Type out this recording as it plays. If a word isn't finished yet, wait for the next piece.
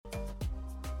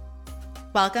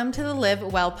Welcome to the Live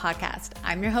Well podcast.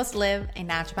 I'm your host, Liv, a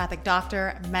naturopathic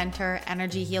doctor, mentor,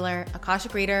 energy healer,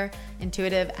 Akashic reader,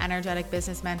 intuitive, energetic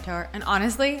business mentor, and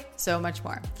honestly, so much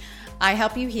more. I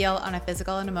help you heal on a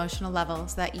physical and emotional level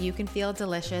so that you can feel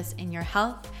delicious in your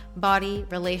health, body,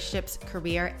 relationships,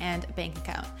 career, and bank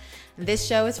account. This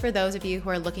show is for those of you who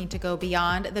are looking to go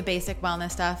beyond the basic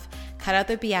wellness stuff, cut out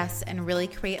the BS, and really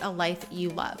create a life you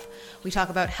love. We talk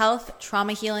about health,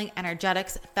 trauma healing,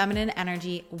 energetics, feminine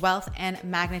energy, wealth, and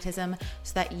magnetism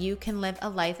so that you can live a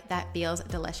life that feels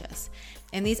delicious.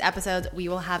 In these episodes, we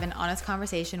will have an honest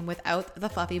conversation without the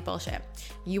fluffy bullshit.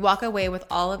 You walk away with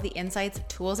all of the insights,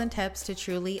 tools, and tips to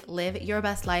truly live your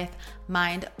best life,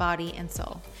 mind, body, and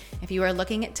soul. If you are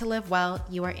looking to live well,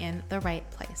 you are in the right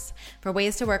place. For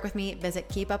ways to work with me, visit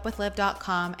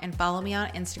keepupwithliv.com and follow me on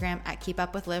Instagram at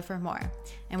keepupwithliv for more.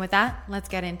 And with that, let's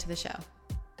get into the show.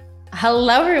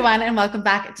 Hello, everyone, and welcome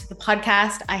back to the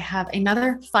podcast. I have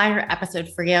another fire episode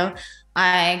for you.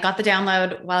 I got the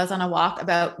download while I was on a walk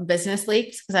about business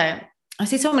leaks because I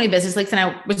see so many business leaks and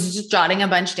I was just jotting a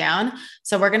bunch down.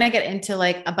 So we're going to get into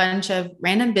like a bunch of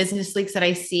random business leaks that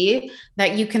I see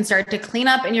that you can start to clean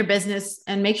up in your business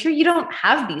and make sure you don't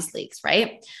have these leaks,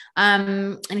 right?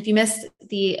 And if you missed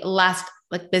the last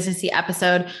like businessy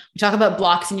episode, we talk about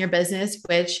blocks in your business,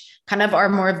 which kind of are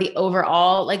more of the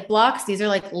overall like blocks. These are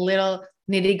like little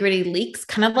nitty gritty leaks,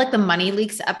 kind of like the money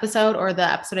leaks episode or the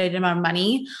episode I did about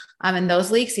money. And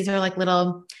those leaks, these are like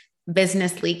little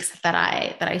business leaks that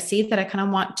I see that I kind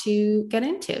of want to get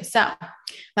into. So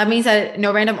that means that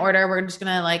no random order, we're just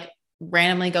going to like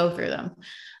randomly go through them.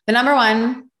 The number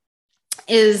one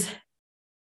is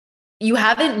you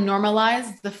haven't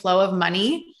normalized the flow of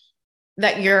money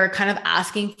that you're kind of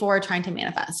asking for, trying to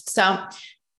manifest. So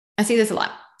I see this a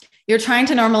lot. You're trying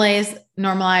to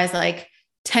normalize like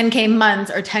 10K months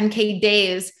or 10K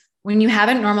days when you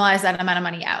haven't normalized that amount of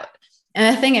money out.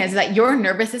 And the thing is that your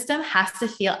nervous system has to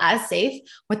feel as safe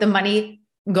with the money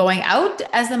going out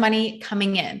as the money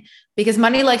coming in, because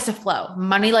money likes to flow.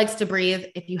 Money likes to breathe.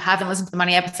 If you haven't listened to the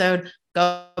money episode,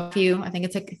 go a few, I think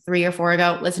it's like 3 or 4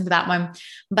 ago, listen to that one.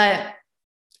 But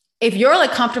if you're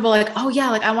like comfortable, like, oh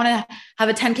yeah, like I want to have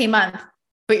a 10K month,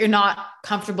 but you're not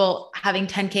comfortable having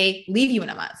 10K leave you in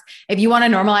a month. If you want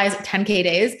to normalize 10K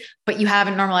days, but you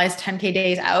haven't normalized 10K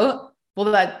days out,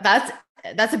 well,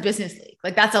 that's a business leak.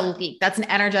 Like that's a leak. That's an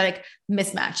energetic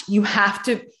mismatch. You have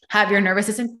to have your nervous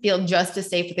system feel just as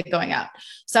safe with it going out.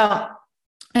 So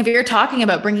if you're talking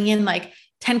about bringing in like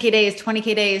 10K days,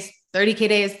 20K days, 30K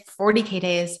days, 40K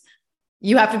days,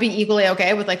 you have to be equally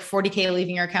okay with like 40K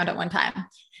leaving your account at one time.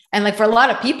 And like for a lot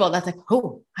of people, that's like,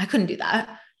 oh, I couldn't do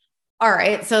that. All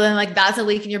right. So then like that's a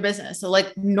leak in your business. So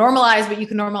like normalize what you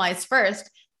can normalize first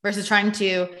versus trying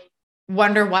to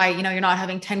wonder why, you're not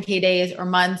having 10K days or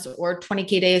months or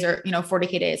 20K days or,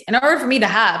 40K days. In order for me to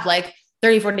have like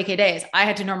 30, 40K days, I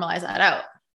had to normalize that out.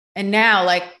 And now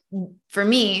like for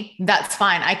me, that's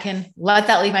fine. I can let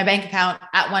that leave my bank account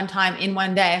at one time in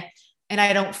one day and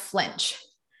I don't flinch.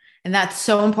 And that's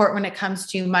so important when it comes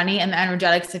to money and the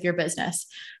energetics of your business,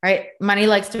 right? Money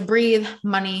likes to breathe.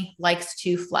 Money likes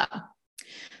to flow.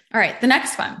 All right. The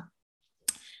next one.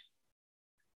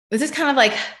 This is kind of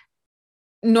like,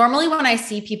 normally when I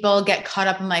see people get caught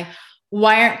up in like,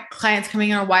 why aren't clients coming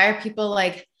in, or why are people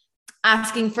like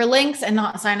asking for links and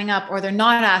not signing up, or they're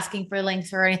not asking for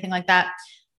links or anything like that.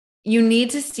 You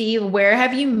need to see where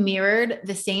have you mirrored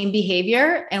the same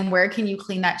behavior and where can you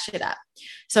clean that shit up?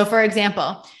 So for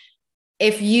example,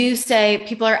 if you say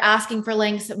people are asking for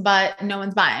links, but no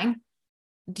one's buying,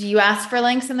 do you ask for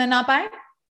links and then not buy?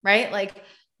 Right? Like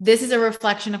this is a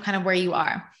reflection of kind of where you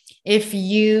are. If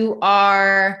you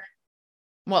are,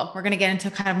 well, we're going to get into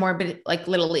kind of more bit like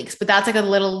little leaks, but that's like a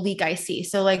little leak I see.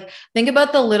 So like, think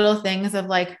about the little things of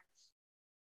like,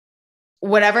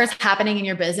 whatever's happening in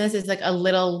your business is like a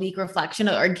little leak reflection,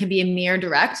 or it can be a mirror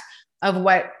direct of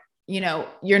what,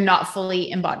 you're not fully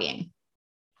embodying.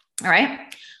 All right.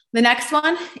 The next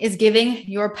one is giving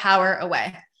your power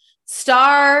away.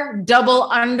 Star, double,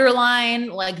 underline,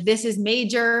 like this is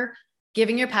major.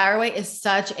 Giving your power away is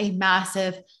such a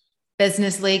massive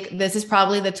business leak. This is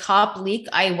probably the top leak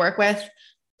I work with.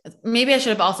 Maybe I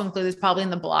should have also included this probably in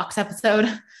the blocks episode,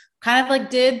 kind of like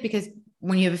did, because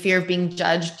when you have a fear of being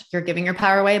judged, you're giving your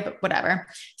power away, but whatever.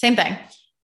 Same thing.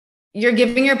 You're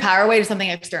giving your power away to something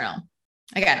external.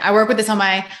 Again, I work with this on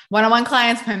my one-on-one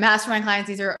clients, my mastermind clients.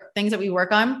 These are things that we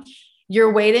work on.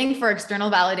 You're waiting for external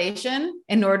validation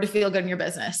in order to feel good in your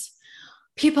business.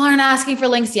 People aren't asking for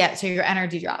links yet, so your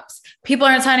energy drops. People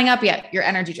aren't signing up yet, your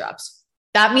energy drops.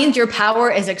 That means your power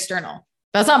is external.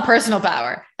 That's not personal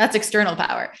power. That's external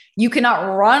power. You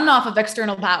cannot run off of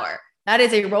external power. That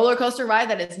is a roller coaster ride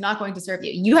that is not going to serve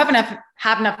you. You have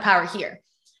enough power here.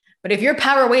 But if your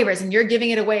power wavers and you're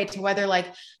giving it away to whether like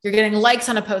you're getting likes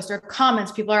on a post or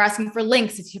comments, people are asking for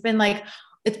links. It's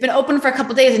been open for a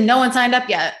couple of days and no one signed up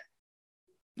yet.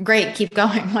 Great, keep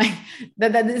going. Like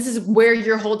this is where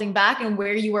you're holding back and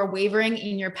where you are wavering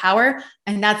in your power,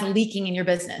 and that's leaking in your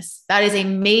business. That is a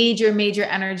major, major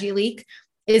energy leak,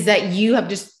 is that you have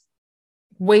just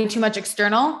way too much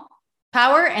external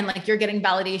power and like you're getting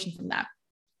validation from that.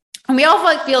 And we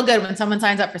all feel good when someone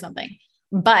signs up for something.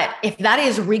 But if that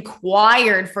is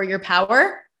required for your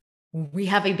power, we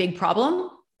have a big problem.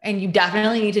 And you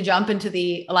definitely need to jump into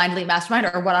the Aligned Elite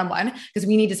Mastermind or one-on-one, because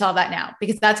we need to solve that now,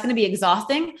 because that's going to be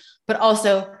exhausting, but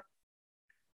also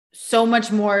so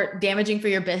much more damaging for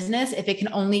your business if it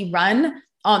can only run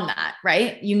on that,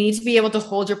 right? You need to be able to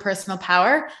hold your personal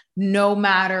power no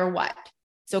matter what.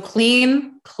 So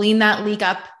clean that leak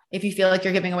up. If you feel like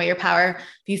you're giving away your power,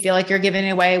 if you feel like you're giving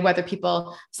it away, whether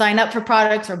people sign up for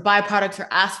products or buy products or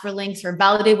ask for links or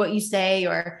validate what you say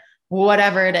or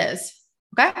whatever it is.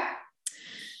 Okay.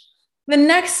 The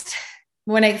next,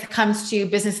 when it comes to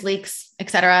business leaks, et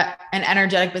cetera, and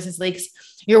energetic business leaks,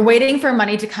 you're waiting for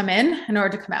money to come in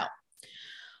order to come out.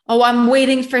 Oh, I'm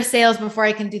waiting for sales before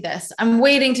I can do this. I'm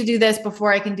waiting to do this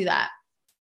before I can do that.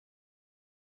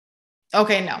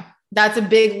 Okay, no, that's a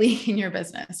big leak in your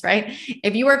business, right?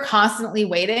 If you are constantly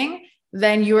waiting,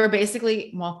 then you are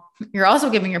basically, you're also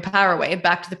giving your power away,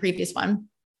 back to the previous one.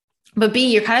 But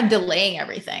B, you're kind of delaying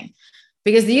everything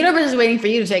because the universe is waiting for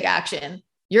you to take action.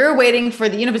 You're waiting for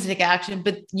the universe to take action,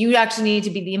 but you actually need to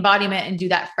be the embodiment and do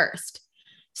that first.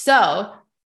 So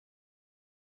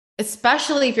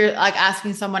especially if you're like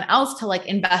asking someone else to like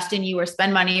invest in you or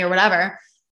spend money or whatever,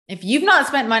 if you've not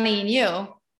spent money in you,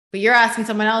 but you're asking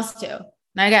someone else to.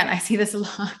 Now, again, I see this a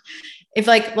lot. If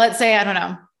like, let's say, I don't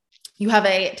know, you have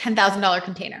a $10,000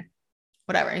 container,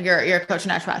 whatever, you're a coach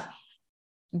in naturopath.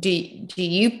 Do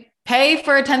you pay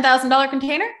for a $10,000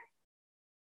 container?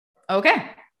 Okay.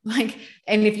 Like,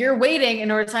 and if you're waiting in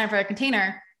order to sign for a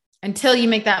container until you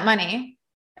make that money,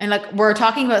 and like, we're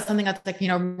talking about something that's like,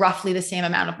 roughly the same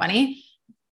amount of money,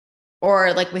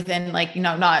 or like within like,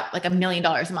 not like $1 million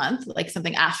a month, like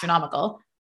something astronomical,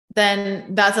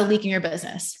 then that's a leak in your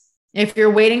business. If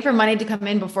you're waiting for money to come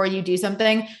in before you do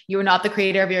something, you are not the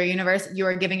creator of your universe. You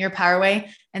are giving your power away,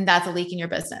 and that's a leak in your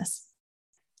business.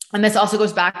 And this also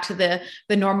goes back to the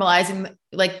normalizing,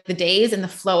 like the days and the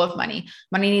flow of money.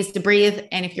 Money needs to breathe.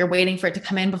 And if you're waiting for it to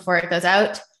come in before it goes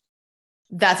out,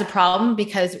 that's a problem,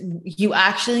 because you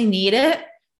actually need it.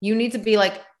 You need to be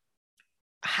like,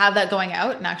 have that going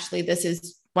out. And actually, this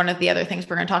is one of the other things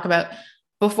we're going to talk about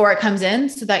before it comes in,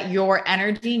 so that your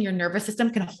energy and your nervous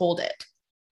system can hold it.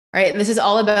 Right. This is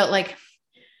all about like,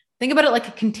 think about it like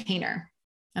a container.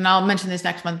 And I'll mention this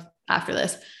next month after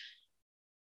this.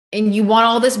 And you want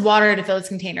all this water to fill this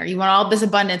container. You want all this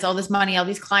abundance, all this money, all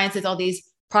these clients, all these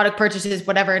product purchases,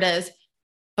 whatever it is.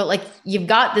 But like, you've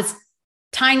got this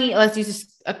tiny, let's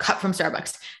use a cup from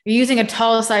Starbucks. You're using a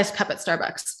tall sized cup at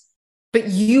Starbucks, but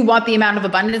you want the amount of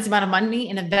abundance, amount of money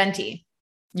in a venti.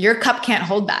 Your cup can't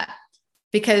hold that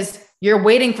because you're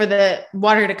waiting for the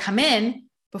water to come in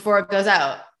before it goes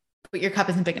out, but your cup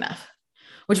isn't big enough.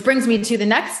 Which brings me to the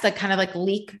next, like kind of like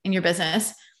leak in your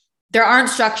business. There aren't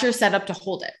structures set up to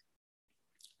hold it.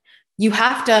 You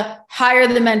have to hire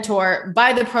the mentor,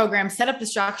 buy the program, set up the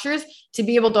structures to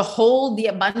be able to hold the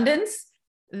abundance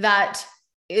that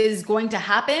is going to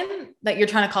happen that you're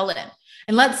trying to call it in.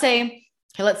 And let's say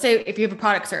if you have a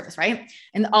product service, right?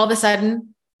 And all of a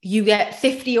sudden you get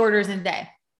 50 orders in a day.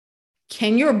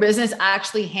 Can your business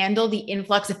actually handle the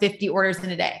influx of 50 orders in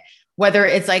a day? Whether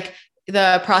it's like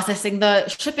the processing the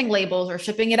shipping labels or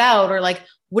shipping it out, or like,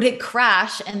 would it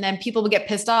crash? And then people would get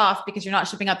pissed off because you're not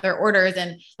shipping out their orders,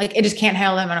 and like, it just can't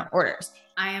handle them on orders.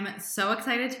 I am so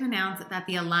excited to announce that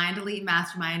the Aligned Elite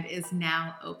Mastermind is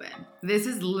now open. This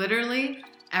is literally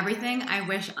everything I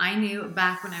wish I knew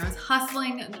back when I was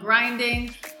hustling,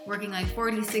 grinding, working like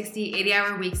 40, 60,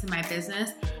 80-hour weeks in my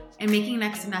business and making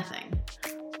next to nothing.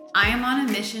 I am on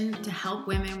a mission to help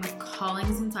women with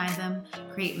callings inside them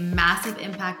create massive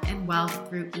impact and wealth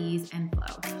through ease and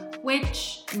flow,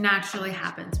 which naturally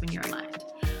happens when you're aligned.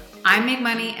 I make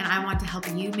money, and I want to help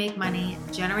you make money,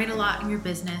 generate a lot in your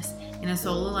business in a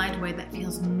soul-aligned way that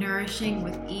feels nourishing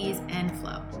with ease and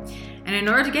flow. And in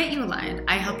order to get you aligned,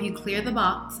 I help you clear the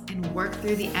box and work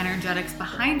through the energetics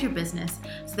behind your business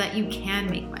so that you can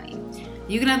make money.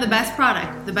 You can have the best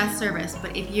product, the best service,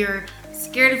 but if you're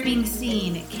scared of being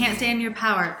seen, can't stand your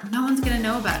power, no one's going to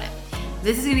know about it.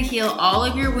 This is going to heal all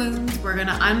of your wounds. We're going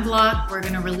to unblock. We're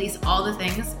going to release all the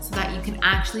things so that you can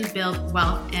actually build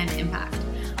wealth and impact.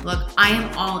 Look, I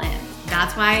am all in.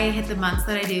 That's why I hit the months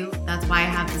that I do. That's why I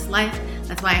have this life.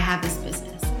 That's why I have this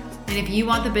business. And if you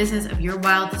want the business of your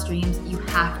wildest dreams, you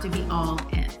have to be all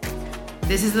in.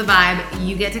 This is the vibe.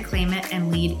 You get to claim it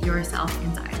and lead yourself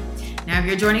inside. Now, if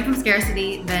you're joining from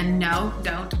scarcity, then no,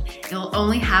 don't. It'll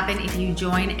only happen if you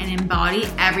join and embody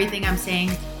everything I'm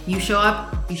saying. You show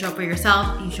up for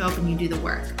yourself, you show up and you do the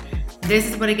work.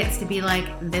 This is what it gets to be like.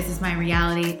 This is my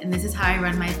reality, and this is how I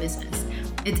run my business.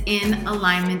 It's in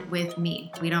alignment with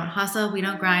me. We don't hustle, we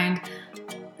don't grind.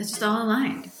 It's just all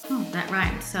aligned. Oh, that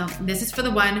rhymed. So this is for the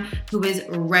one who is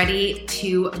ready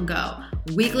to go.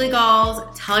 Weekly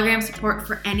calls, Telegram support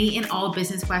for any and all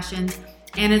business questions,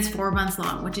 and it's 4 months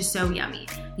long, which is so yummy.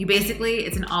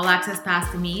 It's an all access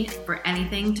pass to me for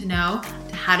anything to know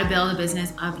to how to build a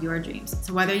business of your dreams.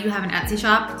 So whether you have an Etsy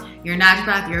shop, you're a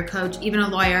naturopath, you're a coach, even a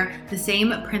lawyer, the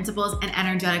same principles and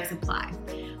energetics apply.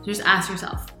 So just ask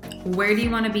yourself, where do you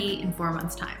want to be in 4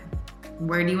 months' time?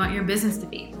 Where do you want your business to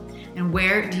be? And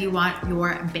where do you want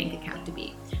your bank account to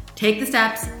be? Take the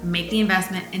steps, make the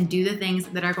investment, and do the things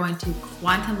that are going to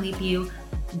quantum leap you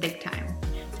big time.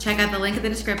 Check out the link in the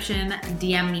description,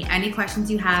 DM me any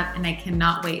questions you have, and I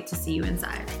cannot wait to see you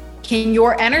inside. Can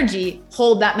your energy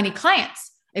hold that many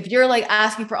clients? If you're like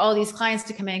asking for all these clients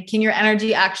to come in, can your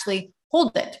energy actually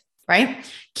hold it, right?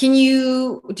 Do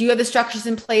you have the structures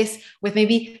in place with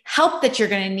maybe help that you're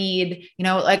going to need?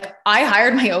 Like I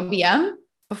hired my OBM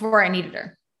before I needed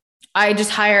her. I just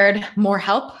hired more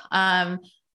help.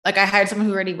 Like I hired someone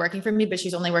who was already working for me, but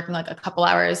she's only working like a couple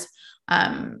hours a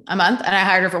month. And I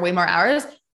hired her for way more hours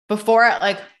before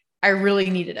I really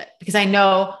needed it, because I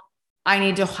know I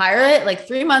need to hire it like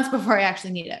 3 months before I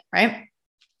actually need it. Right.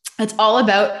 It's all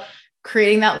about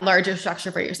creating that larger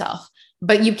structure for yourself,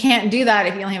 but you can't do that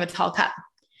if you only have a tall cup.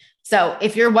 So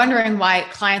if you're wondering why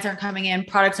clients aren't coming in,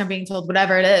 products aren't being sold,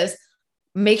 whatever it is,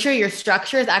 make sure your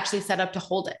structure is actually set up to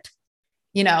hold it.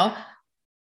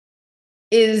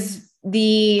 Is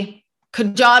the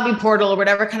Kajabi portal or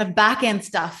whatever kind of back-end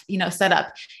stuff, set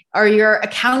up? Are your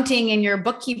accounting and your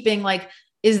bookkeeping,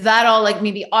 is that all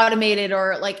maybe automated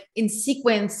or in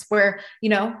sequence where,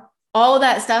 all of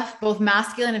that stuff, both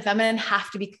masculine and feminine,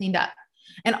 have to be cleaned up.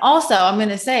 And also I'm going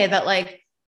to say that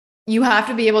you have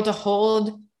to be able to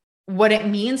hold what it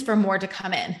means for more to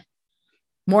come in,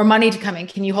 more money to come in.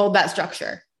 Can you hold that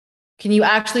structure? Can you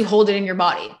actually hold it in your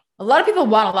body? A lot of people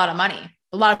want a lot of money.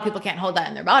 A lot of people can't hold that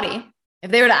in their body.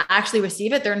 If they were to actually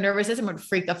receive it, their nervous system would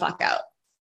freak the fuck out.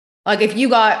 If you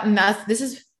got, and this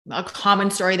is a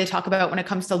common story they talk about when it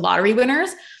comes to lottery winners,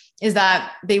 is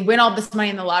that they win all this money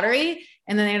in the lottery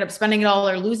and then they end up spending it all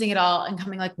or losing it all and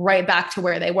coming right back to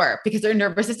where they were because their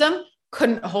nervous system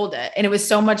couldn't hold it. And it was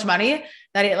so much money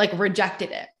that it rejected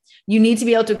it. You need to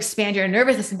be able to expand your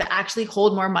nervous system to actually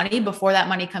hold more money before that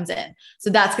money comes in. So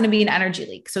that's going to be an energy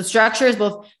leak. So structure is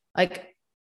both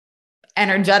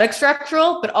energetic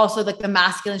structural, but also the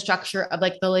masculine structure of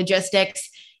the logistics,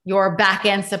 your back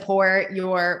end support,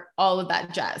 your all of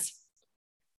that jazz.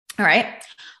 All right.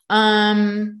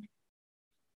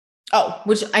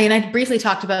 Which I briefly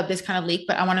talked about this kind of leak,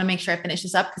 but I want to make sure I finish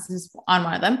this up because this is on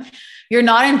one of them. You're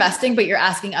not investing, but you're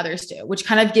asking others to, which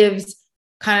kind of gives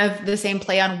kind of the same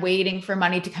play on waiting for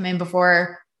money to come in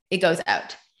before it goes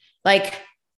out.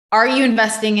 Are you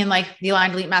investing in the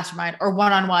Aligned Elite Mastermind or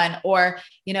one-on-one or,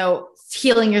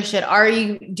 healing your shit? Are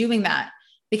you doing that?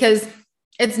 Because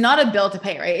it's not a bill to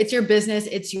pay, right? It's your business.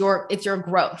 It's your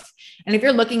growth. And if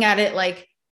you're looking at it like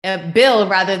a bill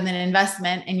rather than an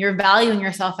investment, and you're valuing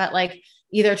yourself at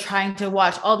either trying to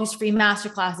watch all these free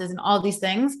masterclasses and all these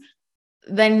things,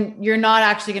 then you're not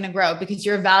actually going to grow because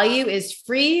your value is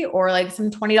free or some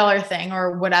 $20 thing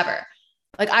or whatever.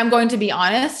 I'm going to be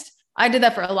honest. I did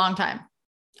that for a long time.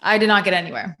 I did not get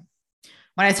anywhere.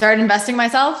 When I started investing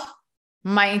myself,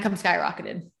 my income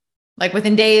skyrocketed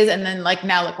within days. And then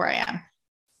now look where I am.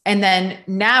 And then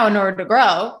now in order to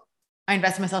grow, I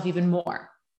invest in myself even more.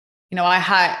 I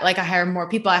hire more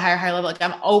people. I hire higher level.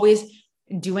 I'm always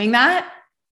doing that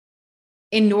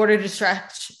in order to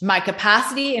stretch my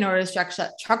capacity, in order to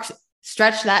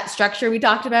stretch that structure we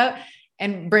talked about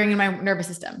and bring in my nervous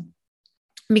system.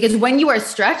 Because when you are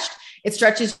stretched, it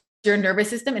stretches your nervous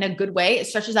system in a good way. It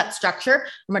stretches that structure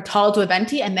from a tall to a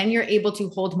venti, and then you're able to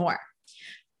hold more.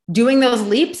 Doing those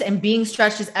leaps and being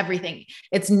stretched is everything.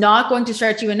 It's not going to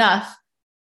stretch you enough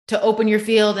to open your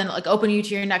field and open you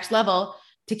to your next level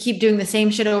to keep doing the same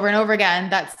shit over and over again.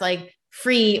 That's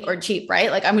free or cheap,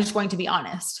 right? I'm just going to be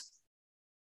honest.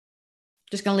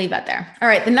 Just going to leave that there. All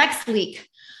right. The next leak,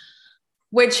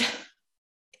 which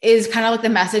is kind of the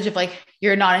message of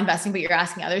you're not investing, but you're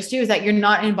asking others to, is that you're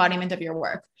not an embodiment of your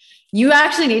work. You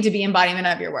actually need to be embodiment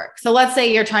of your work. So let's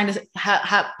say you're trying to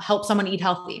help someone eat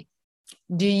healthy.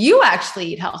 do you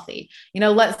actually eat healthy?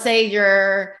 Let's say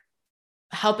you're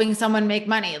helping someone make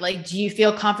money. Like, do you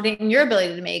feel confident in your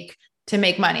ability to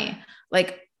make money?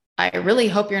 Like, I really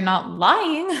hope you're not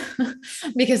lying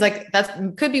because like,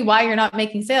 that could be why you're not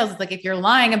making sales. It's like, if you're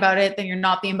lying about it, then you're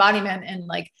not the embodiment, and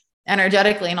like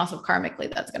energetically and also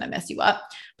karmically, that's going to mess you up.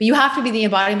 But you have to be the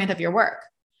embodiment of your work.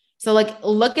 So like,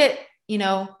 look at,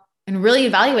 and really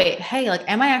evaluate, hey, like,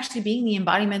 am I actually being the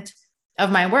embodiment of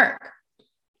my work?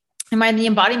 Am I the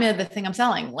embodiment of the thing I'm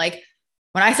selling? Like,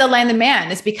 when I sell Land and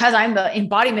Man, it's because I'm the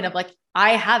embodiment of like,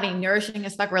 I have a nourishing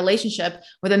as fuck relationship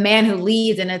with a man who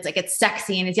leads, and it's like, it's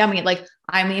sexy and it's yummy. Like,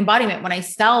 I'm the embodiment. When I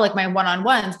sell like my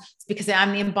one-on-ones, it's because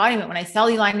I'm the embodiment. When I sell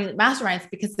the Aligned Elite Masterminds,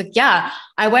 because like, yeah,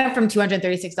 I went from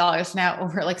 $236 to now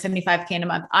over like $75K in a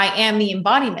month. I am the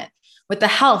embodiment. With the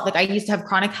health, like I used to have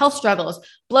chronic health struggles,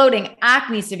 bloating,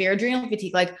 acne, severe adrenal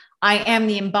fatigue. Like, I am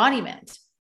the embodiment.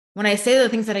 When I say the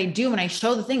things that I do, when I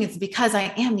show the thing, it's because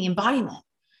I am the embodiment.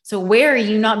 So where are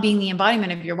you not being the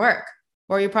embodiment of your work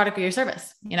or your product or your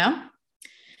service? The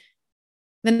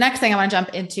next thing I want to jump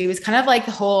into is kind of like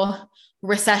the whole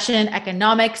recession,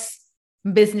 economics,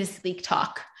 business leak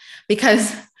talk,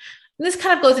 because this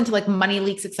kind of goes into like money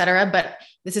leaks, et cetera. But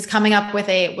this is coming up with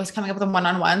a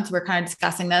one-on-one. So we're kind of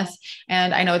discussing this,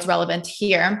 and I know it's relevant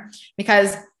here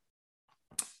because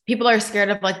people are scared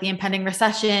of like the impending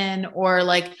recession or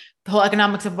like the whole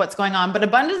economics of what's going on, but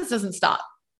abundance doesn't stop.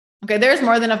 Okay. There's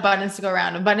more than abundance to go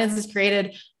around. Abundance is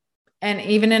created. And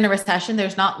even in a recession,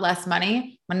 there's not less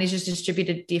money. Money is just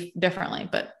distributed differently,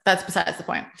 but that's besides the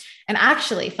point. And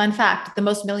actually, fun fact, the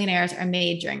most millionaires are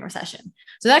made during recession.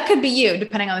 So that could be you,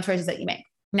 depending on the choices that you make.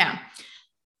 Now,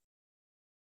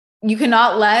 you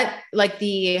cannot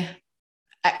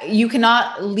you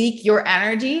cannot leak your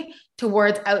energy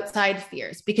towards outside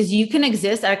fears, because you can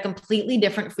exist at a completely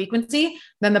different frequency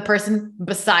than the person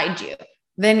beside you,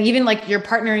 than even like your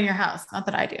partner in your house. Not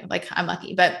that I do, like I'm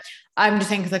lucky, but I'm just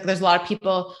saying, because like there's a lot of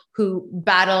people who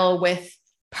battle with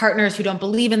partners who don't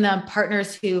believe in them,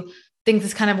 partners who think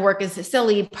this kind of work is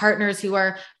silly, partners who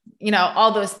are,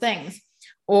 all those things,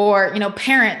 or,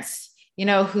 parents,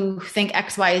 who think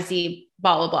X, Y, Z,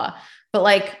 blah, blah, blah. But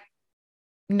like,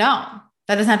 no,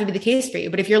 that doesn't have to be the case for you.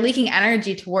 But if you're leaking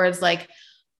energy towards like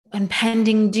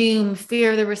impending doom,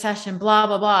 fear of the recession, blah,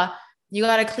 blah, blah, you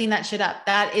got to clean that shit up.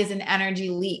 That is an energy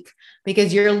leak,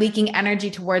 because you're leaking energy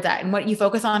towards that. And what you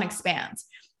focus on expands.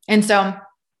 And so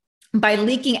by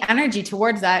leaking energy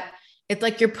towards that, it's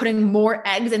like you're putting more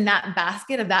eggs in that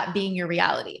basket of that being your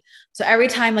reality. So every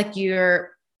time like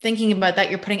you're thinking about that,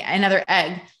 you're putting another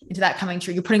egg into that coming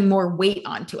true. You're putting more weight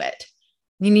onto it.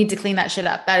 You need to clean that shit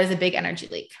up. That is a big energy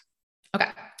leak. Okay.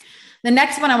 The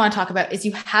next one I want to talk about is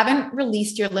you haven't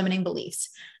released your limiting beliefs.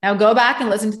 Now go back and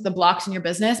listen to the blocks in your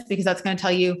business, because that's going to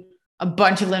tell you a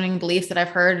bunch of limiting beliefs that I've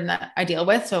heard and that I deal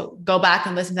with. So go back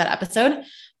and listen to that episode.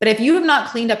 But if you have not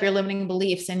cleaned up your limiting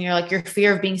beliefs, and you're like your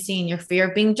fear of being seen, your fear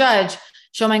of being judged,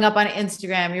 showing up on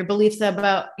Instagram, your beliefs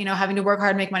about, having to work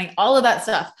hard and make money, all of that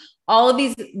stuff, all of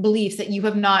these beliefs that you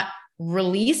have not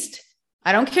released,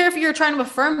 I don't care if you're trying to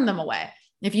affirm them away.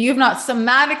 If you have not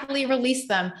somatically released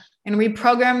them and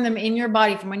reprogrammed them in your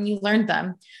body from when you learned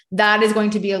them, that is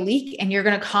going to be a leak, and you're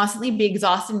going to constantly be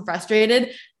exhausted and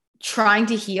frustrated trying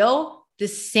to heal the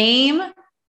same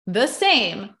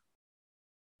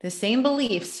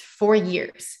beliefs for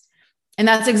years. And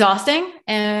that's exhausting,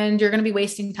 and you're going to be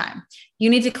wasting time.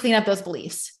 You need to clean up those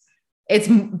beliefs. It's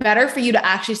better for you to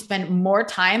actually spend more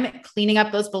time cleaning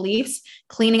up those beliefs,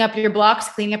 cleaning up your blocks,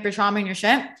 cleaning up your trauma and your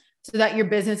shit, so that your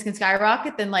business can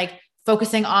skyrocket, than like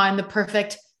focusing on the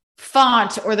perfect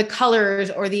font or the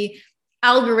colors or the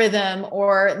algorithm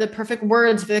or the perfect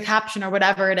words for the caption or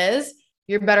whatever it is.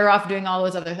 You're better off doing all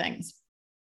those other things.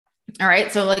 All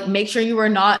right. So like, make sure you are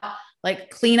not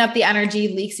like, clean up the energy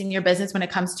leaks in your business when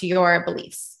it comes to your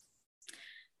beliefs.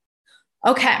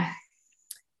 Okay.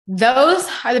 Those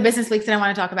are the business leaks that I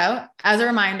want to talk about. As a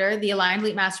reminder, the Aligned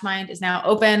Elite Mastermind is now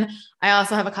open. I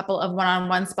also have a couple of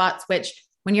one-on-one spots, which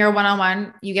when you're a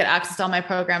one-on-one, you get access to all my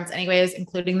programs anyways,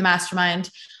 including the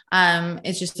mastermind.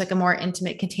 It's just like a more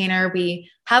intimate container. We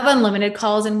have unlimited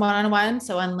calls in one-on-one.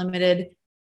 So unlimited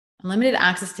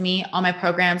access to me, all my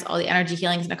programs, all the energy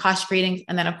healings and Akashic readings.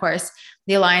 And then of course,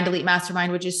 the Aligned Elite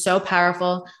Mastermind, which is so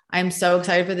powerful. I'm so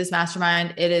excited for this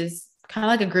mastermind. It is kind of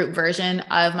like a group version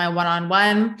of my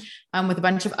one-on-one. with a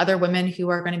bunch of other women who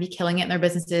are going to be killing it in their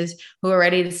businesses, who are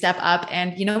ready to step up.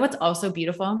 And you know what's also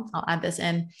beautiful? I'll add this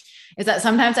in, is that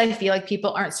sometimes I feel like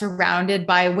people aren't surrounded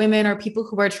by women or people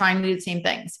who are trying to do the same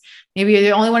things. Maybe you're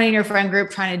the only one in your friend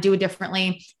group trying to do it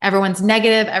differently. Everyone's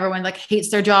negative. Everyone like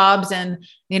hates their jobs and,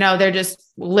 you know, they're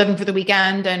just living for the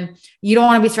weekend, and you don't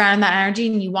want to be surrounded in that energy.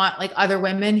 And you want like other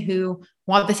women who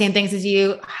want the same things as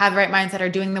you, have the right mindset, are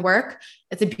doing the work.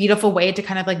 It's a beautiful way to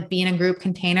kind of like be in a group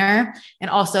container and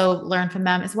also learn from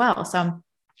them as well. So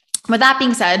with that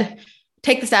being said,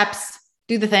 take the steps,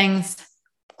 do the things,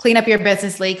 clean up your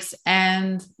business leaks,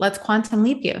 and let's quantum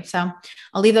leap you. So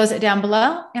I'll leave those down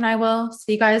below, and I will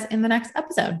see you guys in the next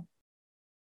episode.